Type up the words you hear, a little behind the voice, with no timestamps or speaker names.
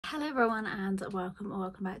Hello everyone and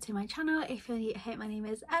welcome back to my channel. If you're new here, my name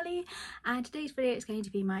is Ellie and today's video is going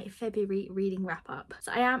to be my February reading wrap up.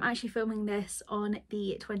 So I am actually filming this on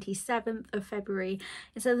the 27th of February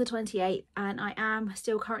instead of the 28th, and I am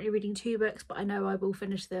still currently reading 2 books, but I know I will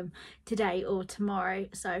finish them today or tomorrow,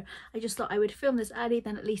 so I just thought I would film this early,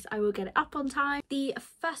 then at least I will get it up on time. The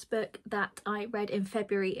first book that I read in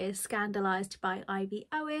February is Scandalised by Ivy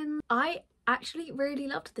Owen. I actually really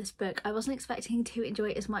loved this book. I wasn't expecting to enjoy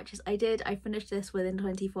it as much as I did. I finished this within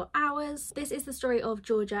 24 hours. This is the story of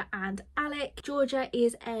Georgia and Alec. Georgia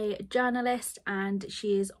is a journalist and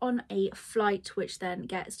she is on a flight which then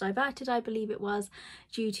gets diverted, I believe it was,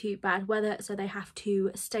 due to bad weather, so they have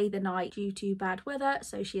to stay the night due to bad weather,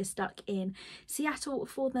 so she is stuck in Seattle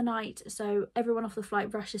for the night. So everyone off the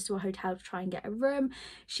flight rushes to a hotel to try and get a room.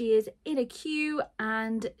 She is in a queue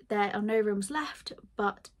and there are no rooms left,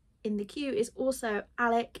 but in the queue is also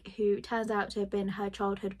Alec, who turns out to have been her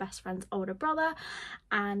childhood best friend's older brother,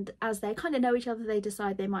 and as they kind of know each other, they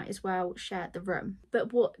decide they might as well share the room.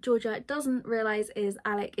 But what Georgia doesn't realise is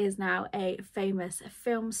Alec is now a famous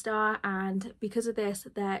film star, and because of this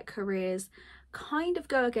their careers kind of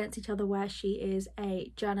go against each other, where she is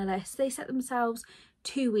a journalist. They set themselves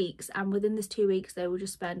 2 weeks, and within this 2 weeks they will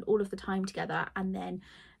just spend all of the time together and then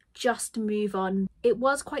just move on. It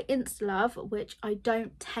was quite insta-love, which I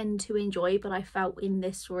don't tend to enjoy, but I felt in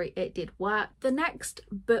this story it did work. The next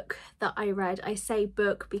book that I read, I say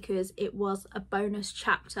book because it was a bonus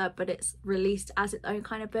chapter, but it's released as its own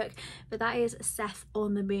kind of book, but that is Seth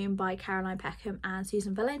on the Moon by Caroline Peckham and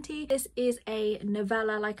Susan Valenti. This is a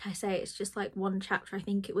novella. Like I say, it's just like one chapter. I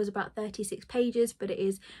think it was about 36 pages, but it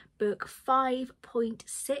is book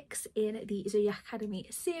 5.6 in the Zodiac Academy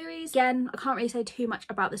series. Again, I can't really say too much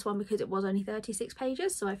about this one because it was only 36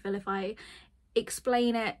 pages, so I feel if I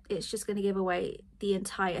explain it, it's just going to give away the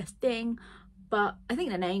entire thing, but I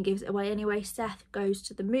think the name gives it away anyway. Seth goes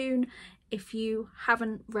to the moon. If you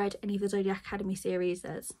haven't read any of the Zodiac Academy series,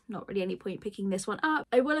 there's not really any point picking this one up.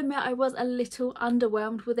 I will admit I was a little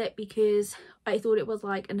underwhelmed with it because I thought it was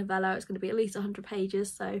like a novella. It's going to be at least 100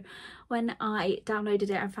 pages. So when I downloaded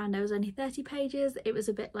it and found there was only 30 pages, it was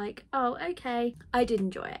a bit like, oh, okay. I did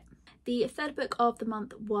enjoy it. The third book of the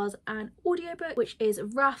month was an audiobook, which is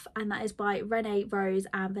Rough, and that is by Renee Rose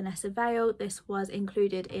and Vanessa Vale. This was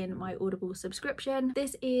included in my Audible subscription.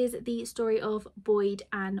 This is the story of Boyd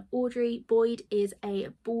and Audrey. Boyd is a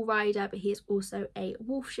bull rider, but he is also a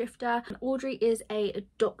wolf shifter. And Audrey is a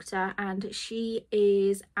doctor, and she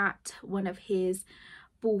is at one of his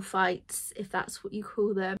bullfights, if that's what you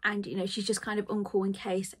call them. And, you know, she's just kind of on call in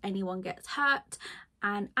case anyone gets hurt.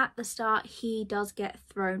 And at the start he does get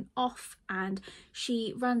thrown off and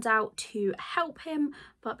she runs out to help him,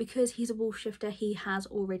 but because he's a wolf shifter he has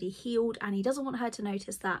already healed and he doesn't want her to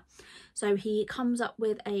notice that, so he comes up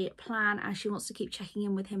with a plan, as she wants to keep checking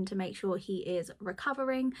in with him to make sure he is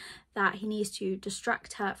recovering, that he needs to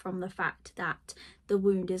distract her from the fact that the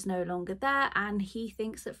wound is no longer there, and he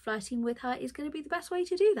thinks that flirting with her is going to be the best way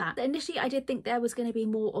to do that. Initially I did think there was going to be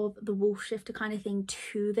more of the wolf shifter kind of thing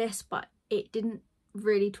to this, but it didn't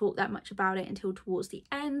really talk that much about it until towards the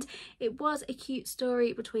end. It was a cute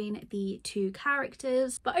story between the two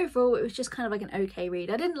characters, but overall it was just kind of like an okay read.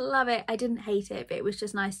 I didn't love it, I didn't hate it, but it was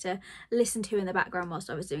just nice to listen to in the background whilst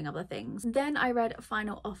I was doing other things. Then I read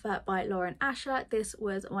Final Offer by Lauren Asher. This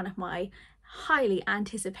was one of my highly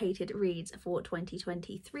anticipated reads for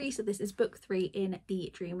 2023, so this is book 3 in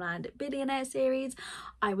the Dreamland Billionaire series.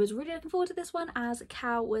 I was really looking forward to this one as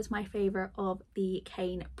Cal was my favourite of the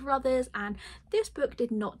Kane brothers, and this book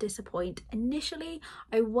did not disappoint. Initially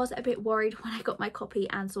I was a bit worried when I got my copy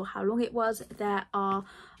and saw how long it was. There are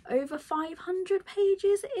over 500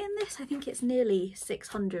 pages in this. I think it's nearly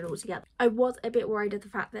 600 altogether. I was a bit worried of the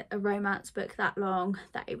fact that a romance book that long,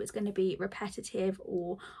 that it was going to be repetitive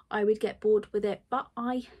or I would get bored with it, but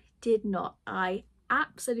I did not. I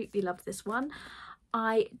absolutely loved this one.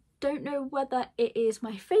 I don't know whether it is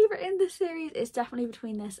my favourite in the series. It's definitely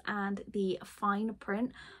between this and the Fine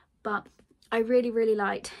Print, but I really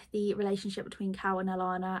liked the relationship between Cal and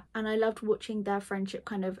Alana, and I loved watching their friendship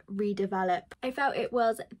kind of redevelop. I felt it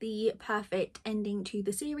was the perfect ending to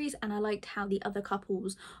the series, and I liked how the other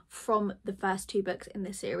couples from the first 2 books in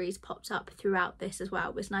the series popped up throughout this as well.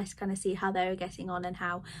 It was nice to kind of see how they were getting on and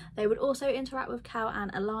how they would also interact with Cal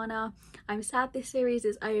and Alana. I'm sad this series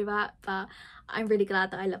is over, but I'm really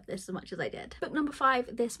glad that I loved this as much as I did. Book number 5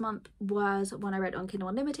 this month was one I read on Kindle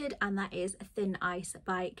Unlimited, and that is Thin Ice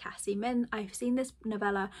by Cassie Min. I've seen this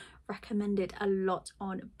novella recommended a lot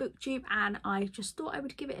on BookTube and I just thought I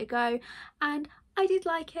would give it a go, and I did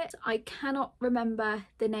like it. I cannot remember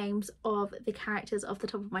the names of the characters off the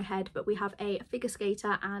top of my head, but we have a figure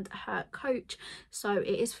skater and her coach, so it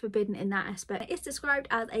is forbidden in that aspect. It's described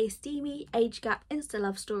as a steamy age gap insta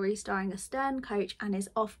love story starring a stern coach and his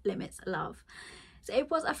off limits love. So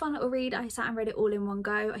it was a fun little read. I sat and read it all in one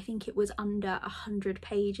go. I think it was under 100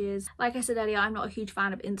 pages. Like I said earlier, I'm not a huge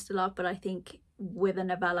fan of insta love, but I think with a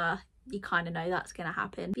novella you kind of know that's going to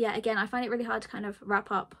happen. But yeah, again, I find it really hard to kind of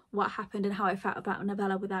wrap up what happened and how I felt about a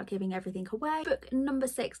novella without giving everything away. Book number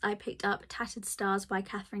 6, I picked up Tattered Stars by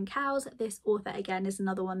Catherine Cowles. This author again is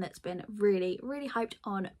another one that's been really hyped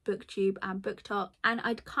on BookTube and BookTok, and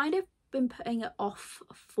I'd kind of been putting it off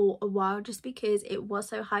for a while just because it was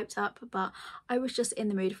so hyped up, but I was just in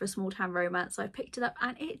the mood for a small town romance, so I picked it up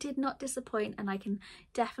and it did not disappoint, and I can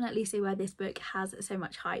definitely see why this book has so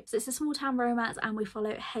much hype. So it's a small town romance and we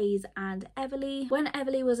follow Hayes and Ellie. When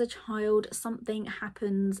Ellie was a child, something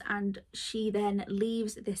happens and she then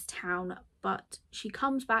leaves this town, but she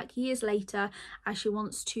comes back years later as she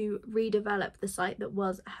wants to redevelop the site that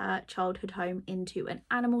was her childhood home into an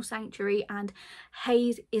animal sanctuary, and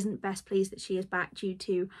Hayes isn't best pleased that she is back due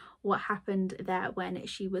to what happened there when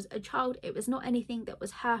she was a child. It was not anything that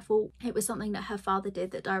was her fault, it was something that her father did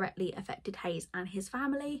that directly affected Hayes and his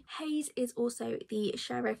family. Hayes is also the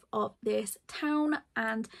sheriff of this town,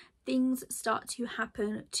 and things start to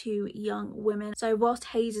happen to young women. So whilst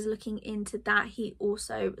Hayes is looking into that, he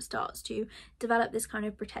also starts to develop this kind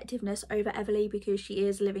of protectiveness over Ellie because she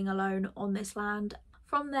is living alone on this land.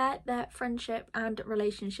 From there, their friendship and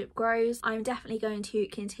relationship grows. I'm definitely going to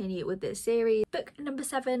continue with this series. Book number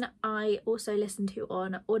 7 I also listened to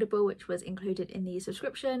on Audible, which was included in the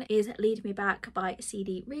subscription, is Lead Me Back by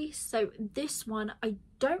C.D. Reese. So this one, I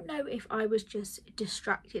don't know if I was just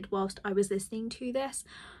distracted whilst I was listening to this,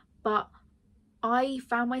 but I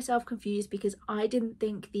found myself confused because I didn't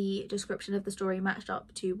think the description of the story matched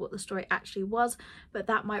up to what the story actually was, but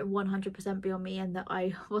that might 100% be on me and that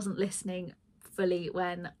I wasn't listening fully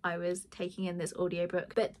when I was taking in this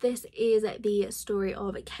audiobook. But this is the story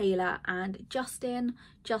of Kayla and Justin.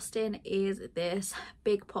 Justin is this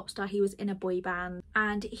big pop star. He was in a boy band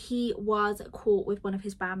and he was caught with one of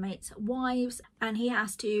his bandmates' wives, and he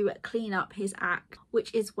has to clean up his act,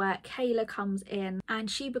 which is where Kayla comes in and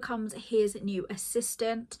she becomes his new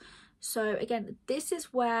assistant. So again, this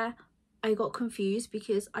is where I got confused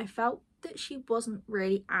because I felt that she wasn't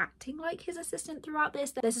really acting like his assistant throughout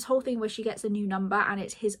this. There's this whole thing where she gets a new number and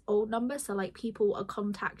it's his old number, so like people are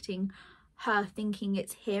contacting her thinking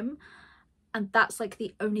it's him, and that's like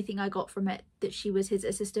the only thing I got from it, that she was his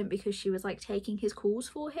assistant because she was like taking his calls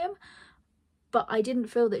for him. But I didn't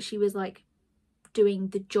feel that she was like doing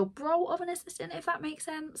the job role of an assistant, if that makes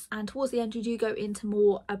sense. And towards the end you do go into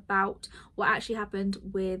more about what actually happened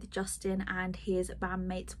with Justin and his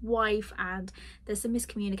bandmate's wife, and there's some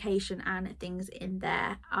miscommunication and things in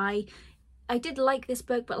there. I did like this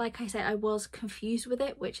book, but like I said, I was confused with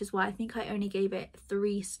it, which is why I think I only gave it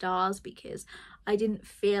 3 stars, because I didn't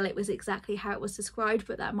feel it was exactly how it was described,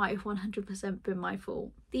 but that might have 100% been my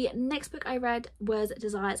fault. The next book I read was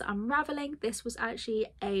Desires Unraveling. This was actually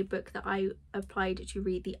a book that I applied to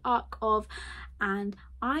read the arc of, and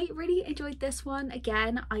I really enjoyed this one.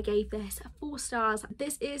 Again, I gave this 4 stars.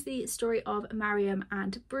 This is the story of Mariam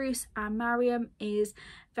and Bruce, and Mariam is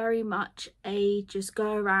very much a just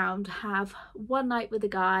go around, have one night with a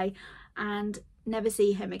guy and never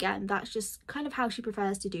see him again. That's just kind of how she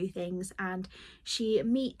prefers to do things. And she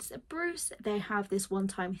meets Bruce, they have this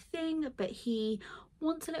one-time thing, but he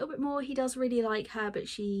wants a little bit more. He does really like her, but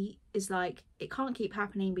she is like, it can't keep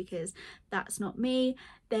happening because that's not me.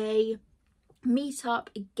 They meet up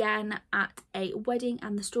again at a wedding,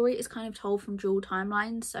 and the story is kind of told from dual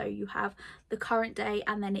timelines, so you have the current day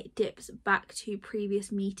and then it dips back to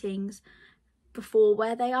previous meetings before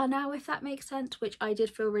where they are now, if that makes sense, which I did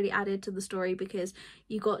feel really added to the story because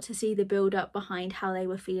you got to see the build up behind how they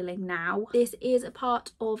were feeling now. This is a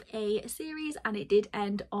part of a series and it did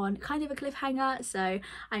end on kind of a cliffhanger, so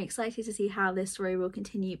I'm excited to see how this story will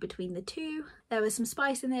continue between the two. There was some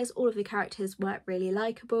spice in this, all of the characters were really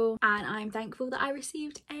likeable, and I'm thankful that I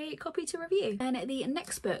received a copy to review. Then the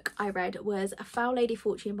next book I read was Foul Lady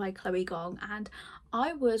Fortune by Chloe Gong, and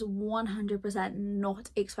I was 100%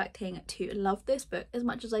 not expecting to love this book as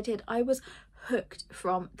much as I did. I was hooked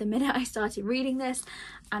from the minute I started reading this,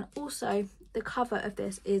 and also the cover of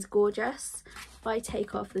this is gorgeous. If I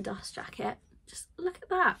take off the dust jacket, just look at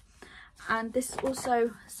that. and this is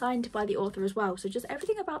also signed by the author as well, so just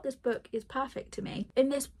everything about this book is perfect to me. In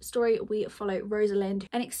this story we follow Rosalind.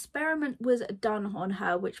 An experiment was done on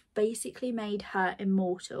her which basically made her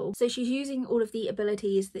immortal, so she's using all of the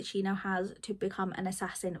abilities that she now has to become an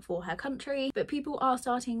assassin for her country, but people are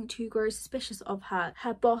starting to grow suspicious of her.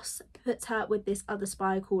 Her boss puts her with this other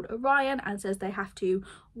spy called Orion and says they have to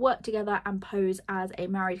work together and pose as a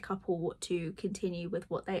married couple to continue with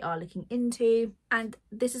what they are looking into. And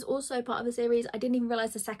this is also part of the series. I didn't even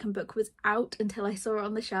realise the second book was out until I saw it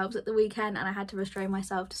on the shelves at the weekend, and I had to restrain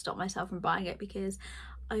myself to stop myself from buying it because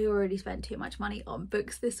I already spent too much money on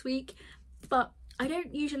books this week. But I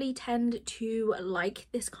don't usually tend to like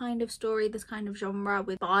this kind of story, this kind of genre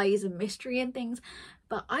with spies and mystery and things,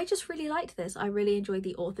 but I just really liked this. I really enjoyed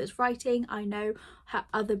the author's writing. I know her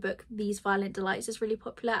other book, These Violent Delights, is really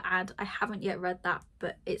popular and I haven't yet read that,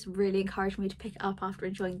 but it's really encouraged me to pick it up after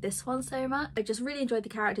enjoying this one so much. I just really enjoyed the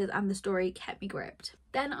characters and the story kept me gripped.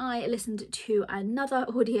 Then I listened to another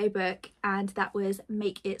audiobook, and that was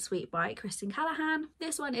Make It Sweet by Kristen Callahan.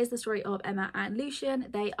 This one is the story of Emma and Lucian.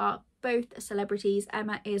 They are both celebrities.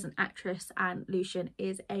 Emma is an actress and Lucian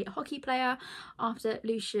is a hockey player. After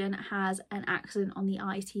Lucian has an accident on the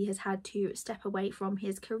ice, he has had to step away from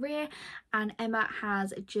his career, and Emma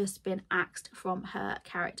has just been axed from her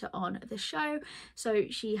character on the show, so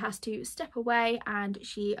she has to step away and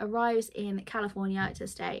she arrives in California to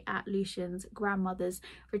stay at Lucian's grandmother's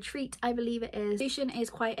retreat, I believe it is. Lucian is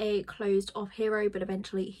quite a closed off hero, but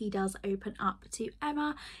eventually he does open up to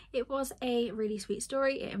Emma. It was a really sweet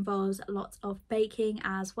story. It involves lots of baking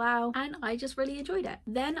as well, and I just really enjoyed it.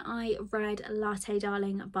 Then I read Latte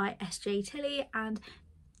Darling by S.J. Tilley, and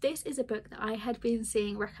this is a book that I had been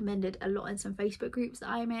seeing recommended a lot in some Facebook groups that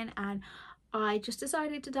I'm in, and I just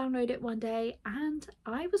decided to download it one day and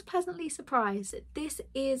I was pleasantly surprised. This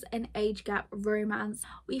is an age gap romance.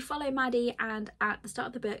 We follow Maddie, and at the start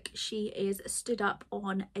of the book she is stood up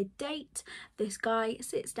on a date. This guy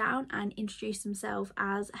sits down and introduces himself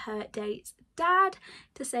as her date's dad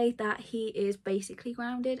to say that he is basically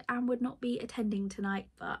grounded and would not be attending tonight,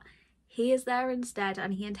 but he is there instead,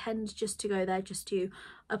 and he intends just to go there just to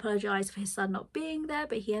apologise for his son not being there,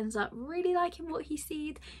 but he ends up really liking what he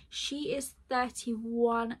sees. She is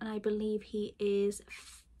 31 and I believe he is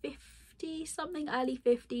 50 something, early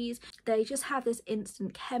 50s. They just have this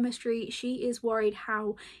instant chemistry. She is worried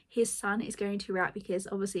how his son is going to react because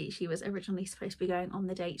obviously she was originally supposed to be going on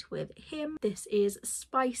the date with him. This is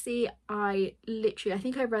spicy. I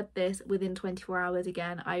think I read this within 24 hours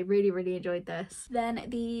again. I really enjoyed this. Then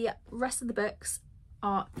the rest of the books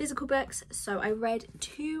are physical books, so I read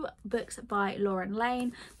 2 books by Lauren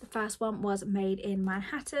Lane. The first one was Made in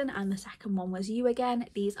Manhattan and the second one was You Again.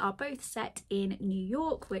 These are both set in New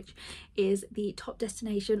York, which is the top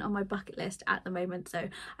destination on my bucket list at the moment, so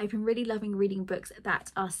I've been really loving reading books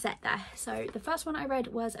that are set there. So the first one I read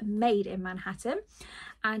was Made in Manhattan,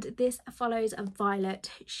 and this follows Violet.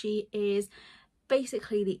 She is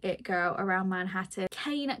basically the it girl around Manhattan.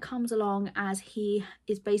 Kane comes along as he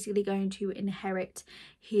is basically going to inherit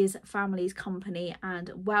his family's company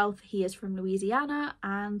and wealth. He is from Louisiana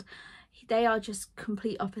and they are just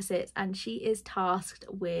complete opposites, and she is tasked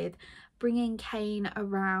with bringing Kane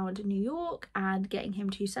around New York and getting him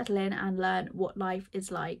to settle in and learn what life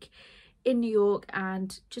is like in New York,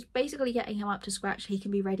 and just basically getting him up to scratch so he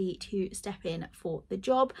can be ready to step in for the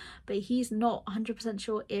job. But he's not 100%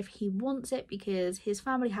 sure if he wants it because his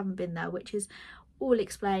family haven't been there, which is all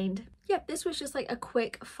explained. Yeah, this was just like a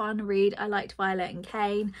quick fun read. I liked Violet and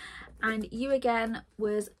Kane. And You Again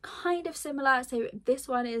was kind of similar. So this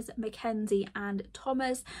one is Mackenzie and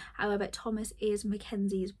Thomas. However, Thomas is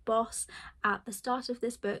Mackenzie's boss. At the start of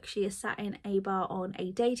this book, she is sat in a bar on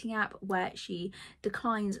a dating app where she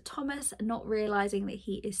declines Thomas, not realising that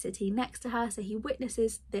he is sitting next to her. So he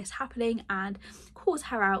witnesses this happening and calls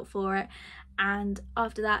her out for it. And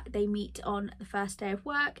after that they meet on the first day of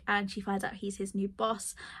work and she finds out he's his new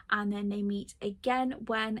boss, and then they meet again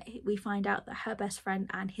when we find out that her best friend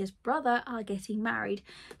and his brother are getting married.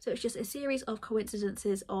 So it's just a series of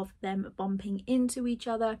coincidences of them bumping into each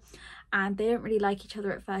other, and they don't really like each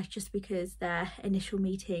other at first just because their initial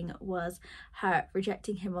meeting was her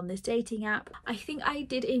rejecting him on this dating app. I think I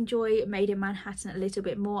did enjoy Made in Manhattan a little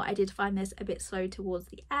bit more. I did find this a bit slow towards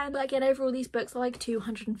the end, but again, overall these books are like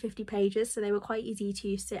 250 pages, so they were quite easy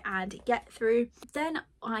to sit and get through. Then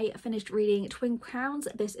I finished reading Twin Crowns.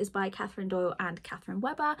 This is by Catherine Doyle and Catherine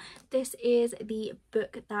Webber. This is the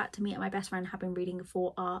book that me and my best friend have been reading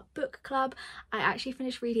for our book club. I actually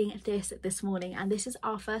finished reading this morning, and this is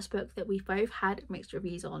our first book that we've both had mixed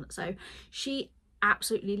reviews on. So she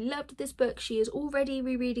absolutely loved this book. She is already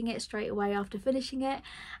rereading it straight away after finishing it,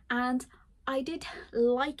 and I did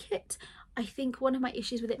like it. I think one of my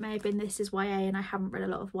issues with it may have been this is YA and I haven't read a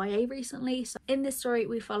lot of YA recently. So in this story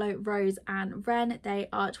we follow Rose and Ren. They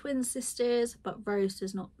are twin sisters, but Rose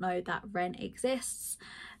does not know that Ren exists.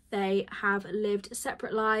 They have lived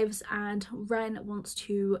separate lives and Ren wants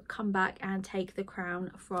to come back and take the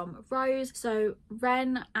crown from Rose. So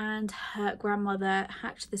Ren and her grandmother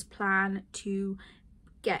hatched this plan to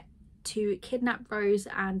kidnap Rose,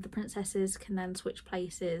 and the princesses can then switch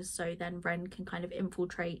places, so then Ren can kind of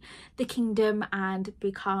infiltrate the kingdom and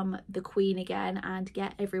become the queen again and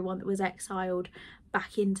get everyone that was exiled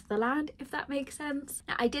back into the land, if that makes sense.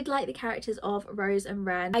 Now, I did like the characters of Rose and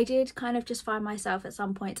Ren. I did kind of just find myself at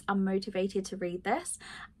some points unmotivated to read this.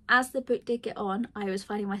 As the book did get on, I was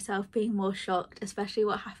finding myself being more shocked, especially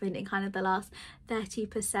what happened in kind of the last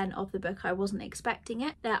 30% of the book. I wasn't expecting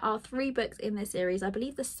it. There are 3 books in this series. I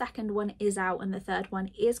believe the second one is out and the third one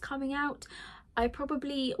is coming out. I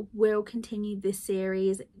probably will continue this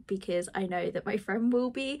series because I know that my friend will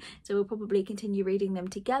be, so we'll probably continue reading them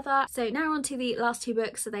together. So now on to the last 2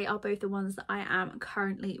 books. So they are both the ones that I am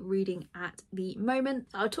currently reading at the moment.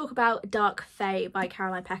 So I'll talk about Dark Fae by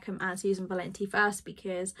Caroline Peckham and Susan Valenti first,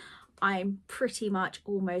 because I'm pretty much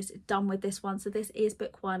almost done with this one. So this is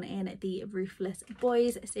book 1 in the Ruthless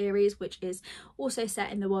Boys series, which is also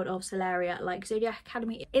set in the world of Solaria, like Zodiac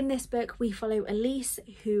Academy. In this book we follow Elise,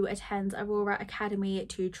 who attends Aurora Academy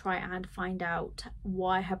to try and find out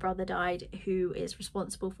why her brother died, who is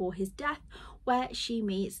responsible for his death, where she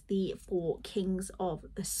meets the 4 kings of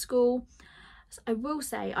the school. So I will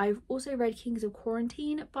say I've also read Kings of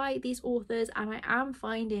Quarantine by these authors, and I am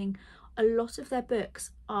finding a lot of their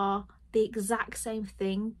books are the exact same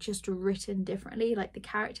thing, just written differently. Like the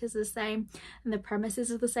characters are the same and the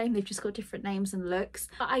premises are the same, they've just got different names and looks.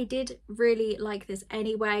 But I did really like this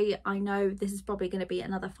anyway. I know this is probably going to be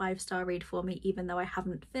another 5-star read for me, even though I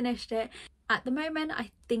haven't finished it. At the moment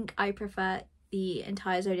I think I prefer the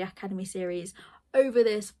entire Zodiac Academy series over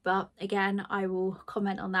this, but again I will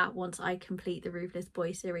comment on that once I complete the Ruthless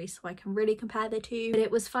Boys series, so I can really compare the two. But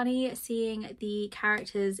it was funny seeing the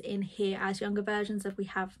characters in here as younger versions of we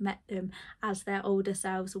have met them as their older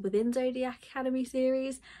selves within Zodiac Academy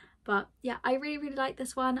series. But yeah, I really like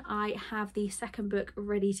this one. I have the second book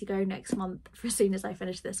ready to go next month for as soon as I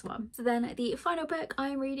finish this one. So then the final book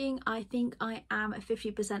I'm reading, I think I am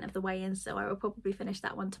 50% of the way in, so I will probably finish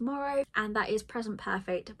that one tomorrow, and that is Present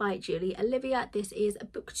Perfect by Julie Olivia. This is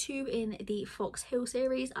book 2 in the Fox Hill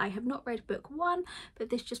series. I have not read book 1,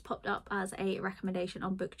 but this just popped up as a recommendation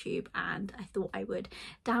on BookTube and I thought I would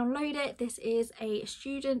download it. This is a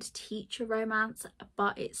student teacher romance,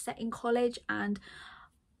 but it's set in college, and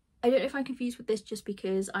I don't know if I'm confused with this just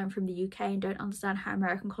because I'm from the UK and don't understand how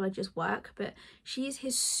American colleges work, but she's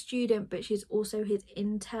his student but she's also his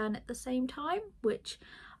intern at the same time, which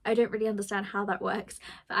I don't really understand how that works.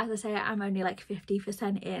 But as I say, I'm only like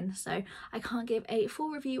 50% in, so I can't give a full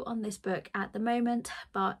review on this book at the moment.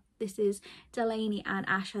 But this is Delaney and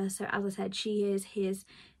Asher. So as I said, she is his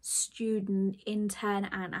student intern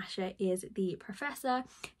and Asher is the professor.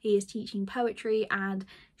 He is teaching poetry and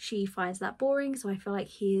she finds that boring, so I feel like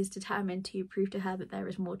he is determined to prove to her that there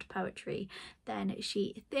is more to poetry than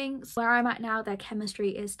she thinks. Where I'm at now, their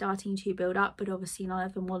chemistry is starting to build up, but obviously none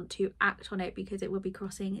of them want to act on it because it will be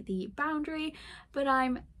crossing the boundary. But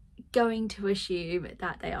I'm going to assume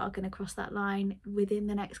that they are going to cross that line within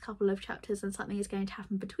the next couple of chapters and something is going to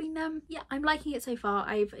happen between them. Yeah, I'm liking it so far.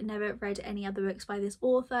 I've never read any other books by this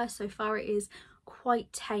author. So far it is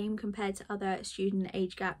quite tame compared to other student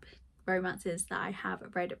age gap romances that I have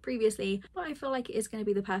read previously, but I feel like it is going to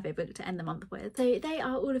be the perfect book to end the month with. So they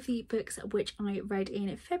are all of the books which I read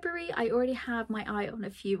in February. I already have my eye on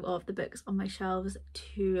a few of the books on my shelves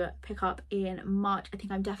to pick up in March. I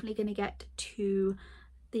think I'm definitely going to get to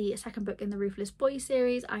the second book in the Ruthless Boys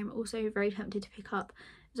series. I'm also very tempted to pick up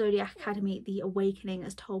Zodiac Academy The Awakening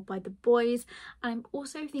as told by the boys. I'm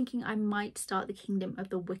also thinking I might start the Kingdom of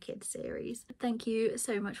the Wicked series. Thank you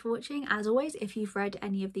so much for watching. As always, if you've read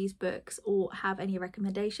any of these books or have any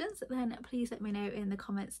recommendations, then please let me know in the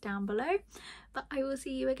comments down below. But I will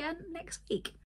see you again next week.